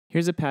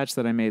Here's a patch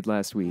that I made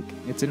last week.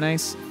 It's a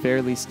nice,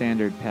 fairly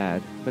standard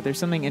pad, but there's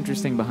something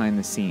interesting behind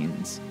the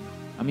scenes.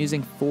 I'm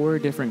using 4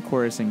 different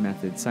chorusing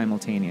methods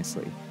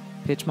simultaneously: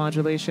 pitch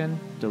modulation,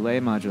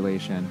 delay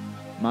modulation,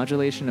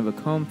 modulation of a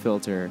comb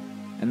filter,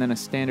 and then a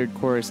standard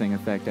chorusing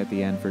effect at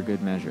the end for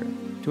good measure.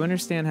 To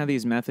understand how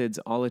these methods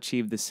all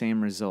achieve the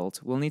same result,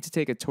 we'll need to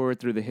take a tour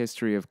through the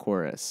history of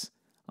chorus.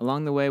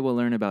 Along the way, we'll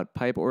learn about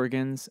pipe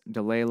organs,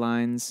 delay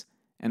lines,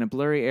 and a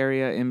blurry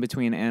area in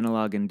between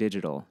analog and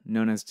digital,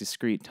 known as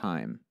discrete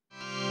time.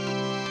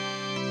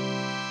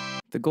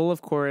 The goal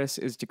of chorus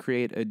is to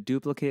create a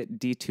duplicate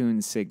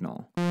detuned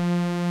signal.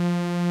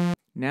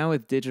 Now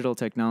with digital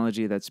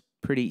technology, that's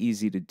pretty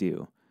easy to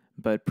do,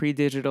 but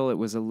pre-digital it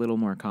was a little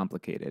more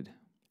complicated.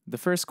 The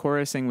first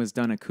chorusing was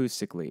done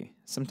acoustically,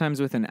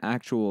 sometimes with an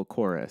actual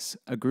chorus.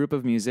 A group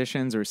of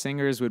musicians or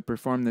singers would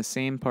perform the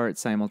same part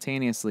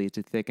simultaneously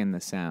to thicken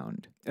the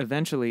sound.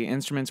 Eventually,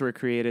 instruments were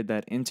created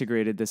that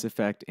integrated this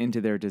effect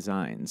into their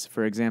designs,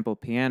 for example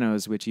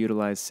pianos which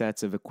utilize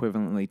sets of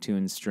equivalently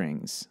tuned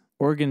strings.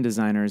 Organ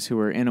designers, who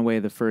were in a way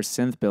the first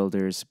synth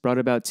builders, brought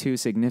about 2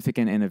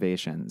 significant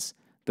innovations.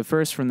 The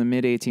first, from the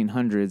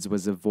mid-1800s,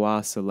 was the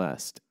voix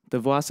céleste. The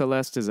voix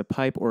céleste is a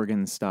pipe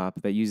organ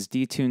stop that used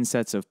detuned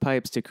sets of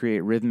pipes to create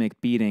rhythmic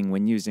beating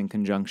when used in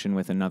conjunction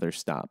with another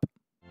stop.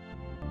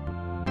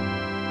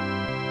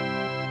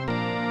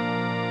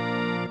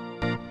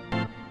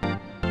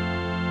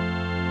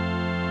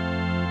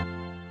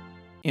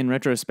 In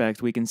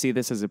retrospect, we can see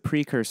this as a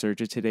precursor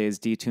to today's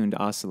detuned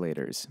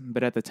oscillators,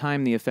 but at the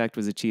time the effect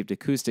was achieved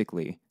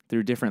acoustically,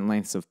 through different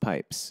lengths of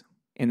pipes.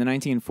 In the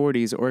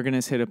 1940s,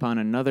 organists hit upon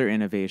another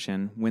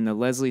innovation when the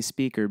Leslie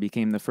speaker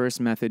became the first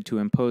method to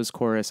impose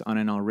chorus on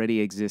an already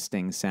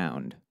existing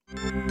sound.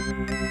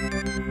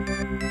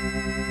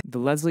 The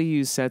Leslie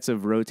used sets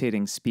of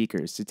rotating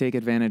speakers to take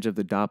advantage of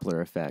the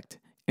Doppler effect.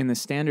 In the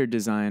standard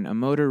design, a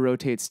motor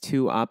rotates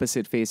 2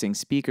 opposite-facing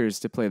speakers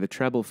to play the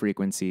treble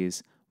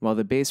frequencies, while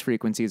the bass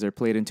frequencies are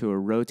played into a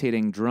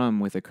rotating drum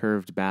with a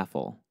curved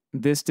baffle.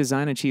 This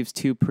design achieves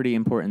 2 pretty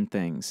important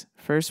things.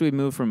 First, we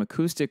move from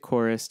acoustic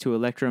chorus to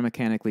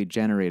electromechanically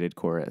generated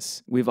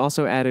chorus. We've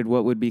also added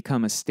what would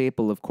become a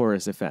staple of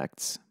chorus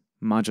effects: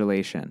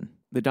 modulation.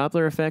 The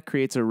Doppler effect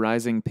creates a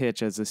rising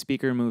pitch as the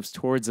speaker moves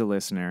towards the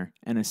listener,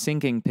 and a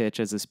sinking pitch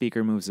as the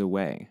speaker moves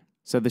away.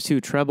 So the 2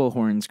 treble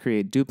horns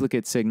create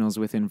duplicate signals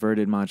with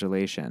inverted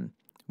modulation,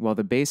 while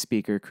the bass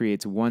speaker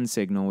creates 1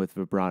 signal with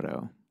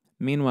vibrato.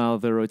 Meanwhile,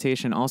 the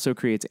rotation also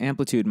creates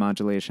amplitude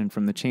modulation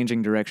from the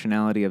changing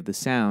directionality of the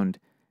sound,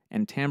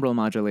 and timbral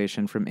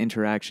modulation from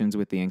interactions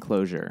with the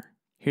enclosure.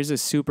 Here's a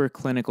super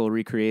clinical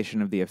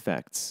recreation of the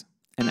effects.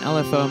 An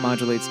LFO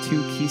modulates 2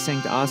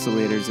 key-synced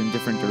oscillators in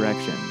different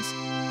directions.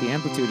 The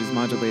amplitude is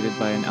modulated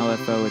by an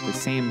LFO at the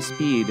same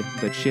speed,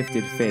 but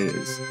shifted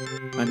phase.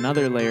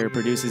 Another layer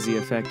produces the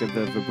effect of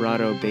the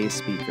vibrato bass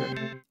speaker.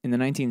 In the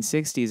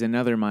 1960s,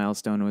 another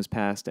milestone was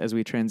passed as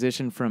we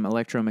transitioned from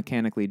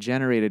electromechanically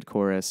generated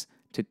chorus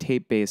to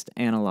tape-based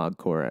analog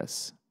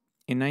chorus.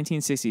 In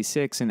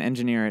 1966, an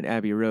engineer at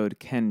Abbey Road,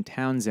 Ken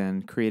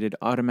Townsend, created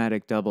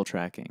automatic double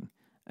tracking,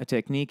 a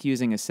technique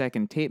using a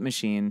second tape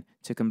machine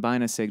to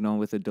combine a signal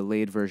with a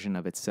delayed version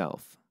of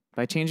itself.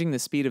 By changing the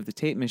speed of the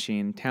tape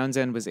machine,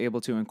 Townsend was able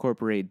to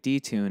incorporate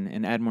detune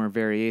and add more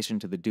variation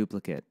to the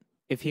duplicate.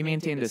 If he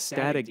maintained a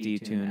static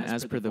detune,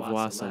 as per the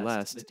voix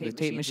céleste, the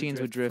tape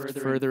machines would drift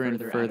further and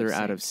further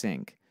out of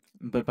sync.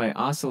 But by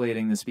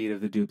oscillating the speed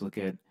of the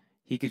duplicate,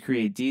 he could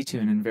create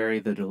detune and vary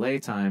the delay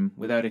time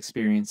without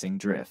experiencing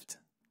drift.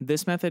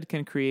 This method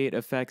can create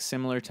effects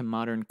similar to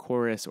modern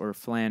chorus or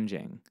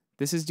flanging.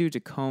 This is due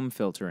to comb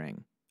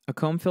filtering. A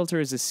comb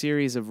filter is a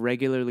series of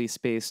regularly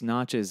spaced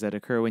notches that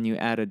occur when you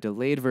add a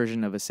delayed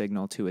version of a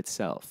signal to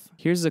itself.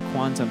 Here's the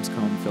Quantum's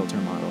comb filter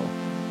model.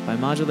 By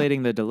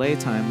modulating the delay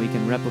time, we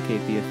can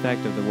replicate the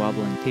effect of the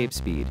wobbling tape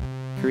speed,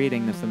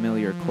 creating the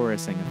familiar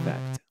chorusing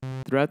effect.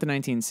 Throughout the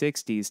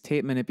 1960s,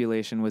 tape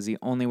manipulation was the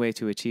only way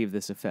to achieve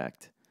this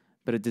effect,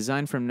 but a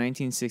design from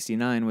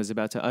 1969 was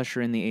about to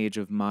usher in the age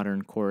of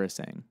modern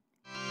chorusing.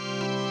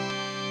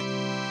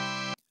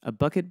 A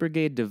bucket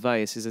Brigade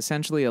device is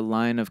essentially a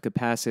line of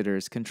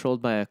capacitors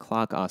controlled by a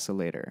clock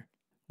oscillator.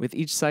 With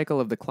each cycle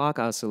of the clock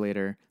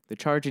oscillator, the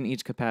charge in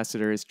each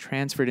capacitor is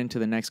transferred into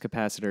the next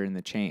capacitor in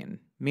the chain.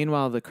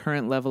 Meanwhile, the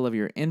current level of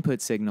your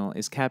input signal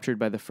is captured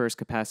by the first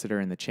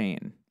capacitor in the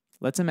chain.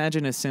 Let's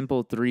imagine a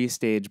simple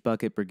 3-stage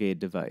bucket Brigade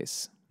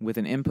device, with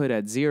an input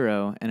at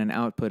 0 and an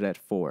output at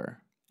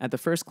 4. At the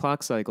first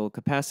clock cycle,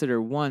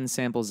 capacitor 1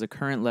 samples the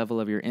current level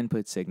of your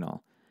input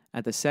signal.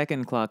 At the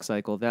second clock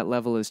cycle, that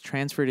level is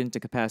transferred into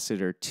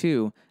capacitor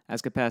 2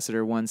 as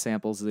capacitor 1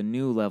 samples the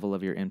new level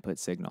of your input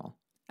signal.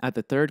 At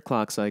the third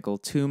clock cycle,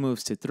 2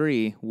 moves to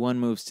 3, 1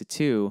 moves to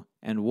 2,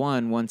 and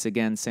 1 once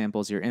again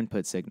samples your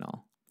input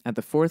signal. At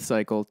the fourth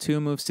cycle, 2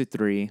 moves to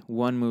 3,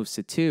 1 moves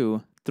to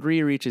 2,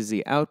 3 reaches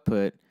the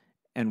output,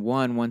 and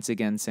 1 once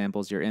again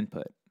samples your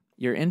input.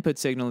 Your input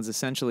signal is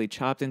essentially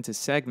chopped into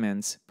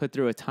segments, put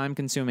through a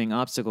time-consuming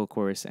obstacle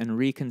course, and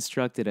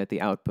reconstructed at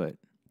the output.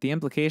 The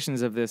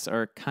implications of this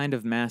are kind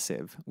of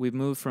massive. We've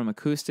moved from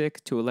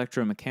acoustic to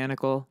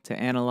electro-mechanical to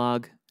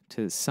analog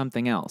to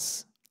something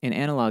else. In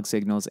analog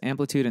signals,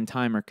 amplitude and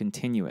time are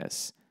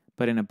continuous,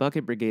 but in a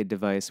bucket brigade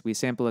device, we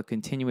sample a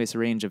continuous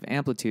range of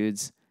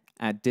amplitudes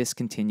at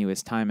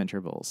discontinuous time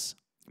intervals.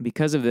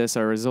 Because of this,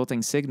 our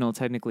resulting signal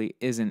technically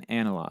isn't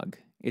analog,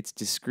 it's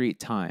discrete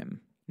time.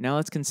 Now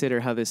let's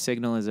consider how this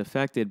signal is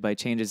affected by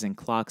changes in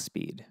clock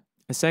speed.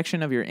 A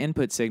section of your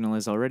input signal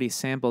is already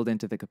sampled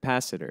into the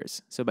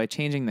capacitors, so by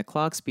changing the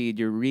clock speed,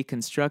 you're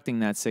reconstructing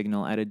that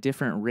signal at a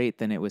different rate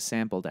than it was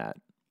sampled at.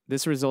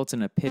 This results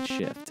in a pitch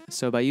shift,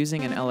 so by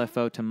using an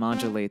LFO to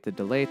modulate the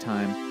delay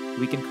time,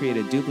 we can create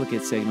a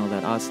duplicate signal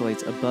that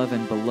oscillates above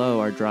and below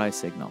our dry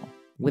signal.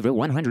 With a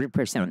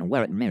 100%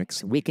 wet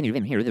mix, we can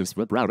even hear this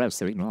vibrato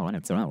signal on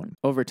its own.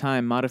 Over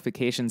time,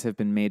 modifications have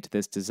been made to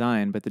this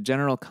design, but the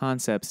general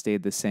concept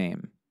stayed the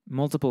same.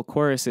 Multiple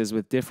choruses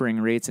with differing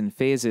rates and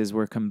phases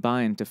were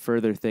combined to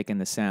further thicken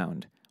the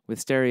sound,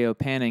 with stereo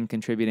panning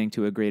contributing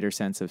to a greater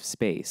sense of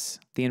space.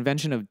 The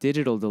invention of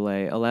digital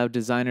delay allowed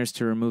designers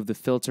to remove the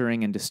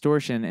filtering and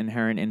distortion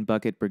inherent in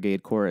bucket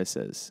brigade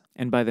choruses.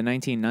 And by the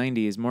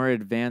 1990s, more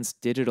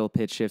advanced digital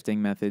pitch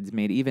shifting methods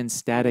made even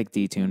static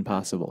detune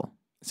possible.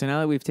 So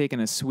now that we've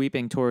taken a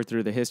sweeping tour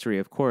through the history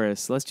of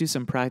chorus, let's do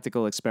some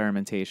practical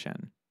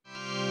experimentation.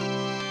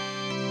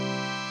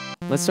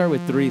 Let's start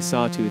with 3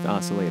 sawtooth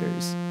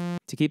oscillators.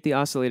 To keep the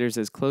oscillators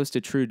as close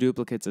to true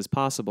duplicates as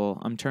possible,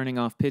 I'm turning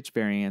off pitch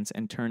variance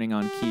and turning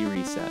on key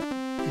reset.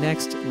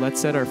 Next, let's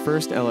set our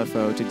first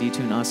LFO to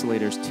detune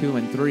oscillators 2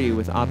 and 3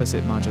 with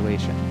opposite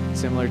modulation,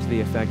 similar to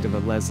the effect of a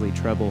Leslie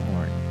treble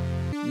horn.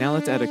 Now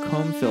let's add a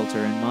comb filter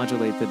and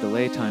modulate the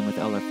delay time with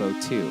LFO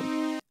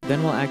 2.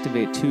 Then we'll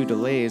activate 2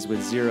 delays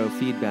with 0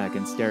 feedback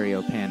and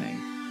stereo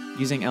panning.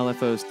 Using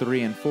LFOs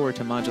 3 and 4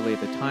 to modulate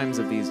the times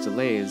of these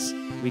delays,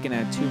 we can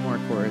add 2 more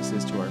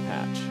choruses to our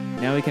patch.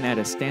 Now we can add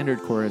a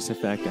standard chorus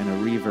effect and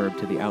a reverb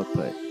to the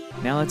output.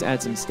 Now let's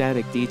add some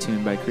static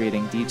detune by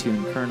creating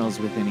detune kernels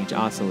within each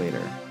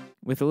oscillator.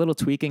 With a little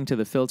tweaking to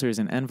the filters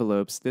and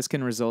envelopes, this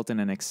can result in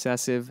an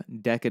excessive,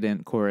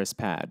 decadent chorus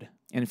pad.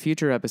 In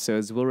future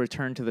episodes, we'll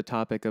return to the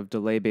topic of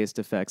delay-based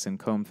effects and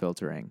comb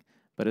filtering.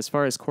 But as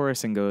far as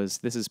chorusing goes,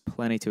 this is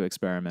plenty to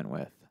experiment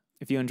with.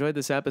 If you enjoyed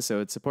this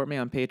episode, support me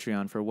on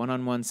Patreon for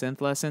one-on-one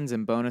synth lessons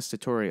and bonus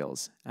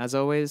tutorials. As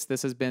always,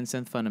 this has been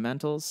Synth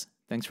Fundamentals.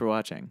 Thanks for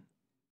watching.